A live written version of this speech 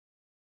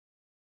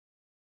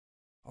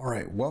All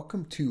right,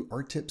 welcome to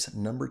our tips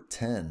number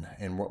 10.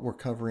 And what we're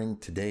covering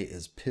today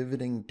is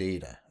pivoting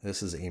data.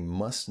 This is a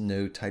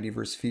must-know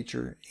Tidyverse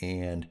feature,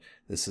 and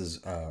this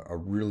is a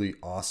really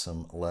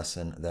awesome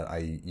lesson that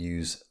I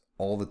use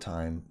all the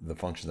time, the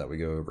functions that we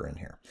go over in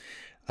here.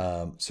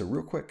 So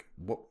real quick,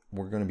 what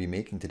we're going to be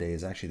making today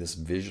is actually this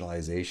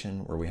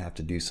visualization where we have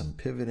to do some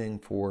pivoting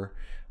for.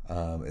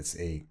 It's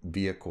a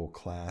vehicle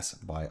class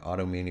by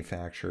auto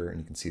manufacturer, and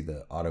you can see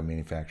the auto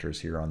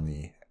manufacturers here on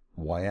the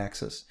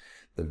y-axis,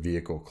 the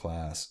vehicle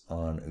class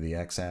on the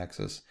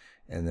x-axis,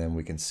 and then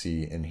we can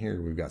see in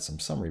here we've got some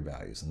summary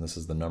values, and this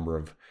is the number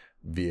of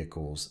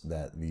vehicles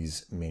that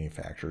these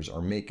manufacturers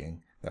are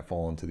making that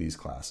fall into these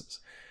classes.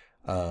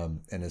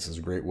 And this is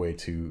a great way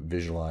to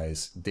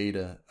visualize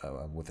data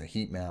with a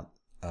heat map,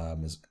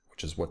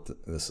 which is what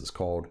this is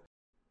called.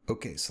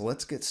 Okay, so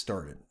let's get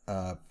started.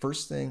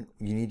 First thing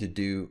you need to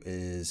do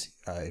is,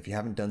 if you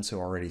haven't done so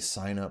already,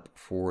 sign up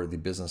for the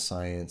Business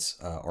Science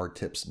R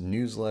Tips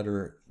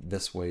newsletter.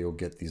 This way you'll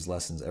get these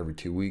lessons every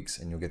 2 weeks,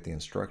 and you'll get the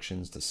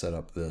instructions to set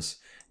up this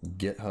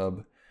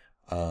GitHub.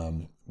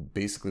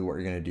 Basically what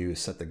you're going to do is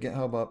set the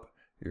GitHub up.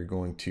 You're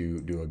going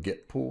to do a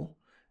git pull,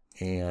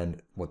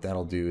 and what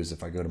that'll do is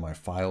if I go to my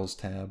Files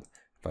tab,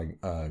 if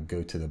I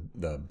go to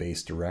the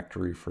base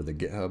directory for the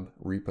GitHub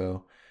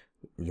repo,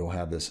 you'll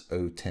have this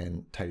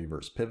O10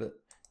 Tidyverse pivot.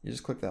 You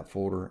just click that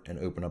folder and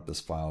open up this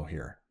file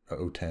here,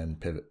 O10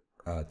 pivot,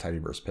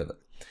 Tidyverse pivot.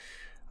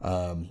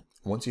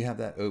 Once you have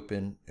that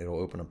open, it'll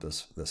open up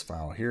this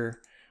file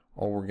here.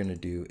 All we're going to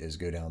do is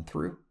go down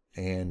through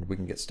and we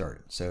can get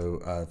started.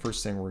 So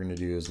first thing we're going to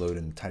do is load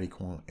in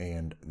TidyQuant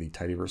and the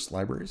Tidyverse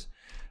libraries.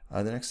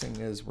 The next thing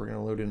is we're going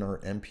to load in our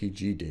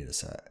MPG data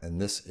set,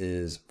 and this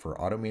is for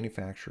auto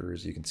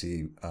manufacturers. You can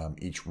see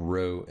each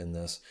row in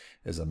this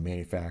is a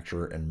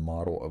manufacturer and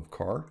model of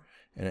car,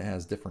 and it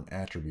has different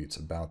attributes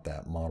about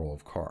that model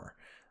of car,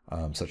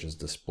 such as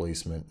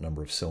displacement,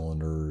 number of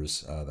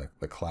cylinders,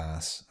 the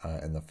class,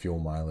 and the fuel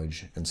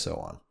mileage, and so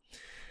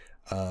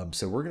on.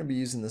 So we're going to be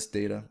using this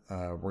data.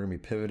 We're going to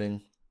be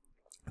pivoting.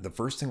 The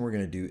first thing we're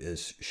going to do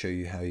is show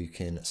you how you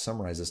can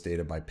summarize this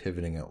data by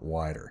pivoting it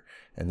wider.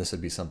 And this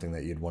would be something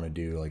that you'd want to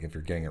do, like if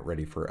you're getting it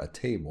ready for a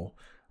table,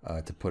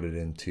 to put it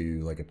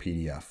into like a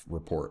PDF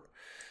report.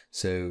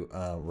 So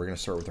we're going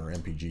to start with our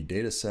MPG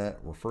data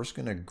set. We're first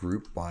going to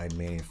group by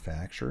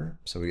manufacturer.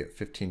 So we get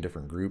 15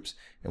 different groups,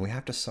 and we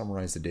have to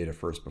summarize the data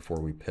first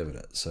before we pivot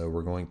it. So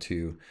we're going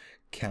to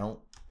count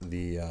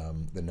the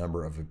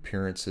number of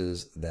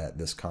appearances that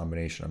this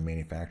combination of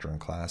manufacturer and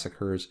class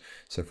occurs.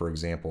 So for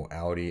example,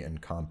 Audi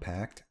and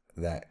compact,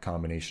 that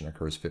combination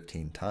occurs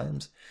 15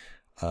 times.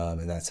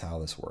 And that's how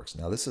this works.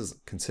 Now this is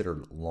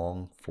considered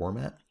long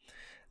format.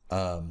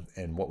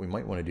 And what we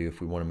might want to do if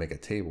we want to make a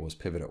table is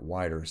pivot it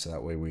wider, so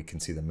that way we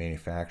can see the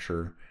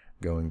manufacturer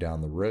going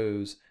down the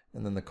rows,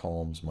 and then the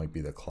columns might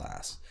be the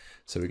class.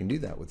 So we can do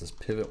that with this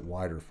pivot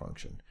wider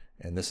function.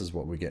 And this is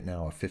what we get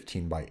now, a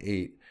 15 by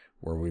 8,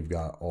 where we've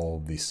got all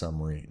of the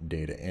summary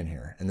data in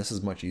here. And this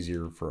is much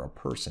easier for a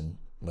person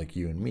like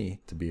you and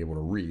me to be able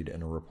to read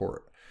in a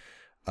report.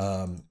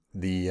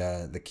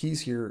 The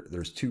keys here,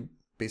 there's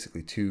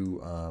basically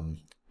two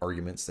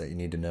arguments that you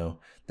need to know: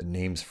 the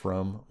names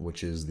from,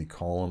 which is the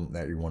column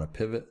that you want to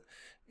pivot,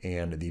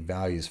 and the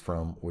values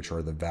from, which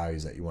are the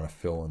values that you want to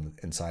fill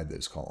inside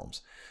those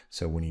columns.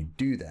 So when you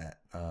do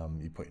that,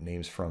 you put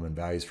names from and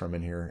values from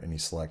in here, and you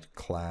select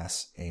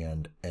class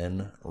and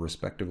N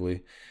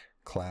respectively.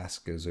 Class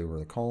goes over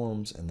the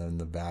columns, and then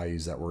the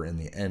values that were in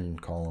the N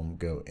column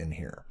go in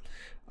here.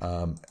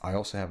 I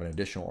also have an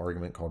additional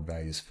argument called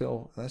values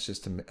fill. That's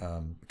just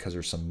because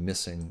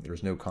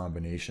there's no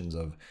combinations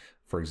of,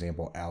 for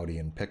example, Audi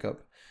and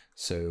pickup.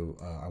 So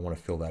I want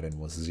to fill that in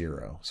with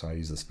 0. So I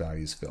use this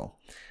values fill.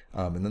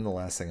 And then the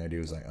last thing I do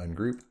is I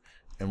ungroup,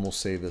 and we'll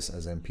save this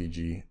as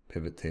MPG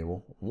pivot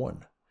table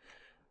 1.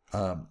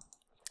 The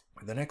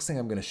next thing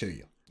I'm going to show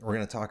you, we're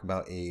going to talk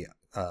about a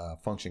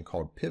function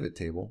called pivot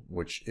table,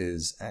 which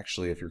is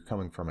actually, if you're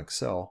coming from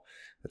Excel,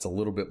 it's a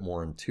little bit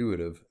more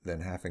intuitive than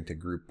having to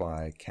group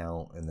by,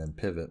 count, and then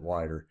pivot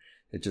wider.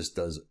 It just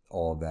does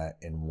all of that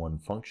in one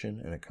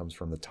function, and it comes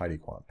from the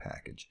TidyQuant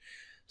package.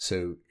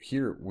 So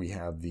here we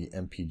have the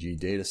MPG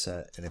data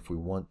set, and if we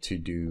want to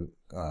do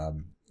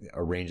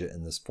arrange it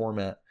in this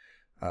format,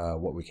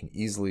 what we can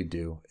easily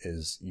do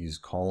is use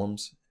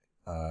columns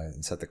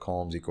and set the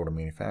columns equal to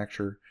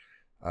manufacturer,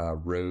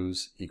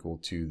 rows equal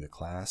to the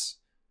class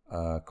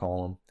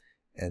column,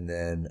 and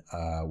then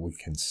we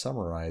can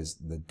summarize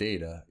the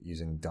data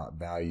using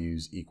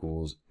 .values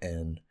equals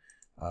n,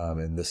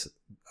 and this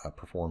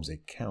performs a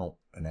count,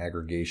 an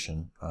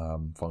aggregation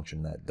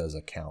function that does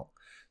a count.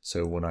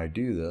 So when I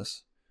do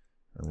this,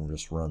 and we'll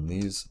just run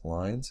these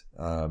lines,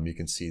 you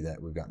can see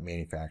that we've got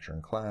manufacturer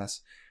and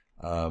class.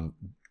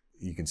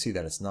 You can see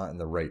that it's not in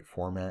the right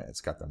format.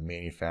 It's got the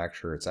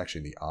manufacturer. It's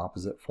actually the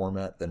opposite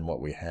format than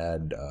what we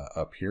had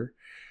up here.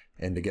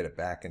 And to get it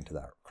back into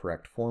that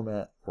correct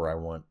format, where I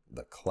want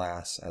the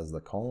class as the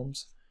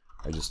columns,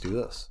 I just do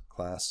this: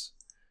 class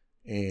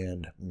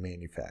and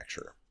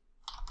manufacturer.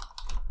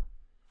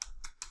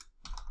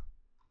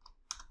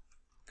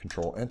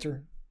 Control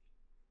Enter,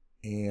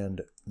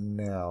 and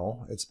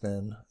now it's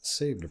been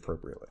saved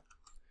appropriately.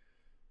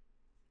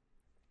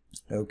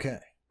 Okay,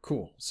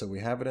 cool. So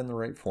we have it in the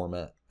right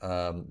format.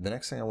 The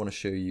next thing I want to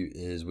show you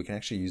is we can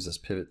actually use this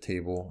pivot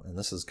table, and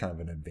this is kind of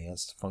an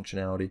advanced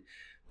functionality,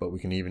 but we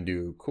can even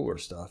do cooler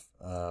stuff,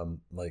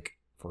 like,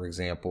 for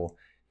example,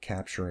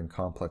 capturing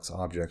complex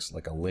objects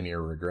like a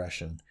linear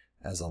regression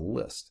as a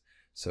list.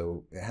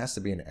 So it has to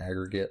be an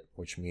aggregate,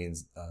 which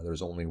means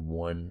there's only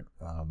one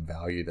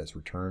value that's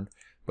returned.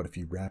 But if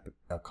you wrap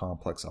a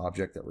complex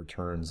object that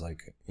returns,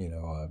 like, you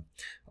know,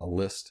 a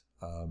list,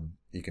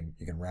 you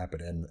can wrap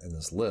it in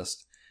this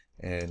list,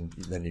 and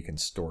then you can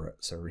store it.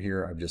 So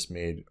here I've just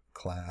made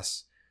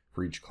class.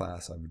 For each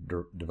class, I've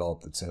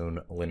developed its own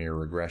linear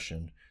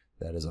regression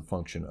that is a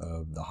function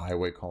of the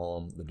highway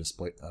column, the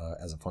display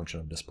as a function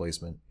of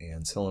displacement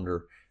and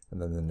cylinder,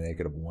 and then the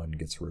 -1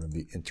 gets rid of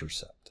the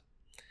intercept.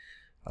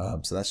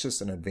 So that's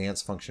just an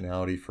advanced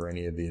functionality for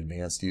any of the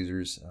advanced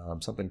users.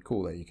 Something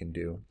cool that you can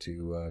do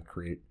to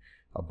create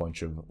a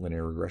bunch of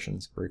linear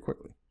regressions very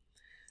quickly.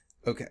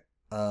 Okay,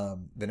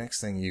 the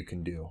next thing you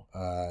can do,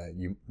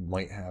 you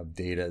might have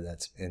data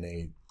that's in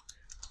a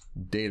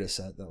data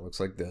set that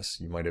looks like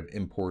this. You might have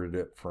imported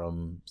it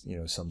from, you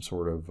know, some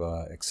sort of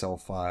Excel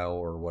file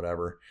or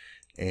whatever,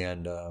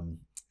 and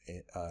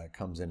it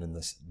comes in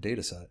this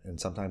data set, and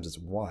sometimes it's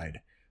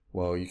wide.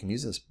 Well, you can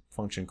use this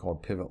function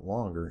called pivot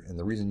longer, and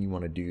the reason you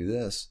want to do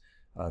this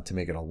to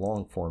make it a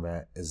long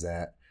format is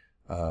that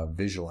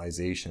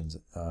visualizations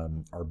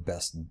are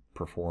best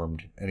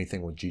performed.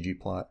 Anything with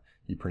ggplot,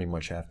 you pretty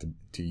much have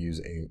to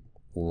use a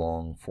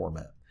long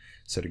format.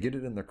 So to get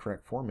it in the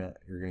correct format,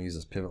 you're going to use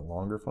this pivot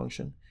longer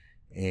function,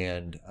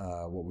 and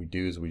what we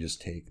do is we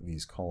just take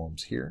these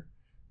columns here.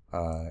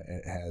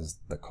 It has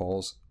the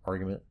calls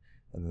argument,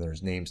 and then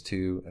there's names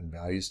to and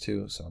values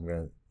to. So I'm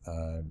going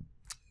to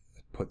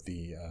put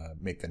the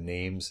make the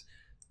names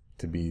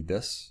to be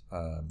this,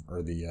 or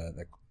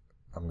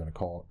I'm going to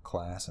call it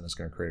class, and it's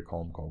going to create a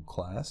column called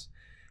class,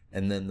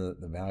 and then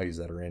the values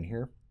that are in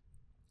here,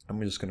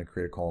 I'm just going to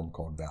create a column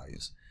called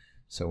values.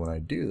 So when I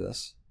do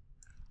this,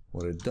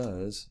 what it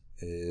does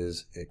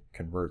is it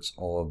converts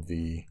all of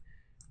the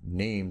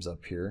names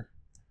up here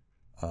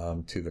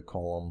to the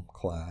column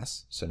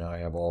class. So now I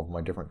have all of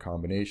my different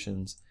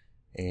combinations,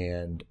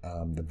 and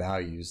the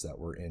values that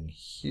were in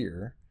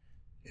here,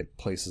 it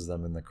places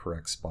them in the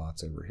correct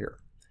spots over here.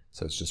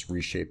 So it's just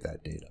reshape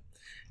that data.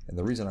 And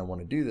the reason I want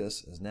to do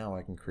this is now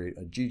I can create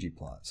a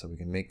ggplot. So we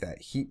can make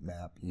that heat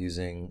map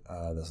using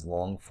this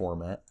long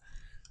format,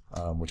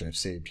 which I've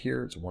saved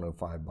here. It's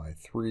 105 by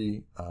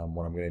 3.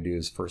 What I'm going to do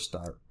is first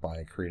start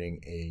by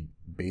creating a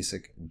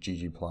basic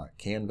ggplot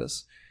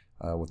canvas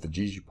with the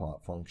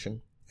ggplot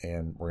function.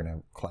 And we're going to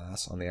have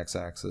class on the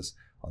x-axis.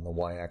 On the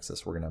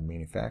y-axis, we're going to have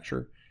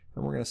manufacturer.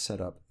 And we're going to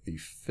set up the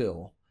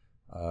fill.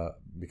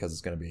 Because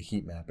it's going to be a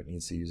heat map, it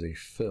needs to use a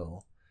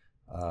fill,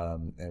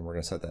 and we're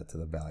going to set that to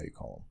the value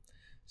column.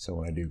 So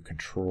when I do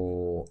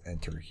Control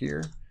Enter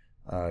here,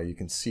 you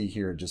can see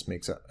here it just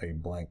makes a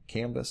blank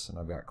canvas, and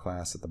I've got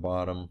class at the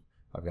bottom,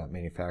 I've got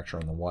manufacturer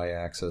on the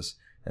y-axis,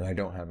 and I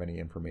don't have any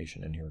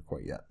information in here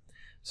quite yet.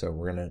 So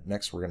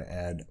next we're going to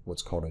add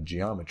what's called a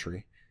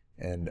geometry,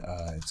 and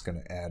it's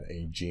going to add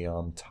a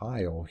geom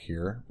tile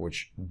here,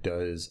 which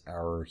does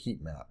our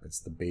heat map. It's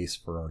the base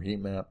for our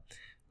heat map,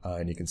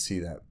 and you can see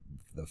that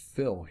the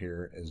fill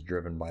here is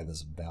driven by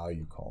this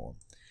value column.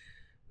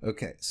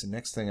 Okay, so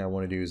next thing I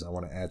want to do is I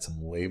want to add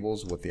some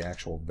labels with the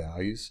actual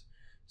values.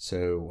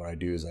 So what I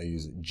do is I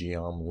use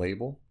geom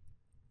label,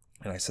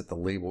 and I set the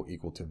label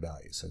equal to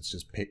value. So it's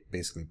just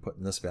basically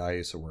putting this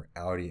value. So we're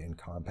Audi and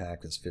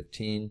compact is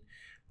 15.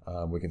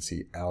 We can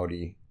see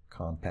Audi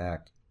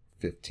compact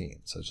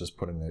 15. So it's just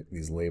putting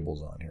these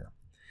labels on here.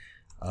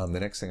 The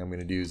next thing I'm going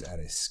to do is add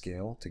a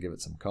scale to give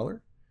it some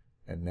color.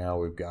 And now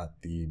we've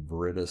got the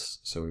viridis,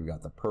 so we've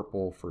got the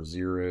purple for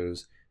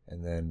zeros,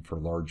 and then for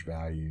large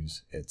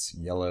values, it's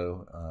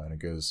yellow, and it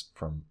goes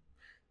from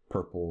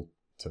purple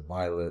to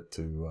violet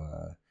to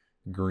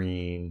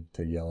green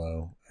to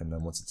yellow, and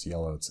then once it's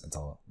yellow, it's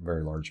a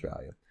very large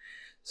value.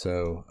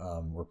 So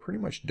we're pretty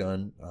much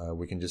done.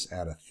 We can just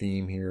add a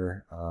theme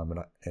here,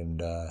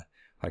 and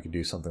I could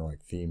do something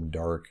like theme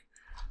dark,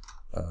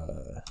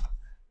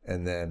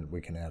 and then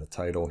we can add a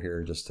title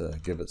here just to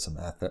give it some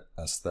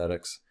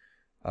aesthetics.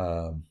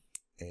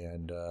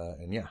 And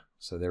yeah,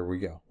 so there we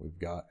go. We've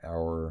got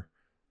our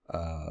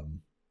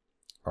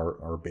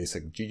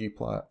basic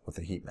ggplot with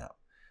a heat map.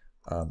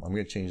 I'm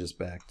going to change this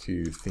back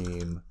to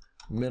theme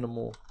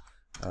minimal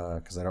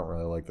because I don't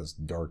really like this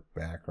dark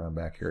background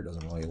back here. It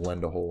doesn't really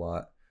lend a whole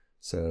lot.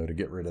 So to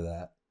get rid of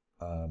that,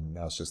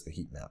 now it's just the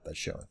heat map that's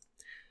showing.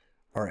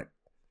 All right,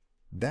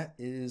 that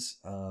is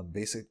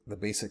the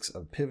basics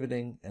of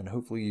pivoting, and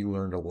hopefully you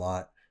learned a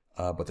lot.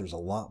 But there's a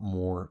lot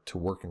more to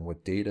working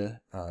with data.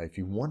 If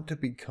you want to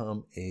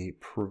become a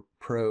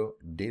pro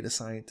data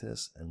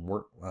scientist and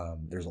work,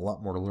 there's a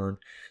lot more to learn.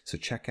 So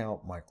check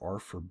out my R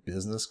for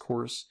Business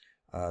course.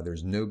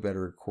 There's no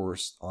better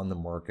course on the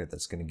market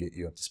that's going to get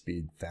you up to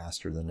speed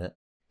faster than it.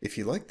 If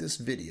you like this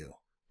video,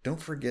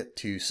 Don't forget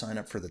to sign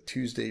up for the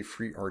Tuesday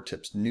free R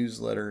Tips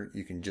newsletter.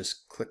 You can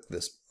just click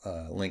this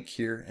link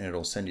here and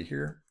it'll send you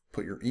here.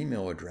 Put your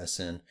email address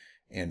in,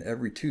 and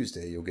every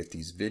Tuesday you'll get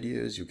these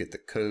videos, you'll get the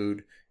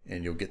code,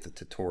 and you'll get the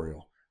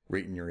tutorial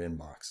right in your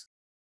inbox.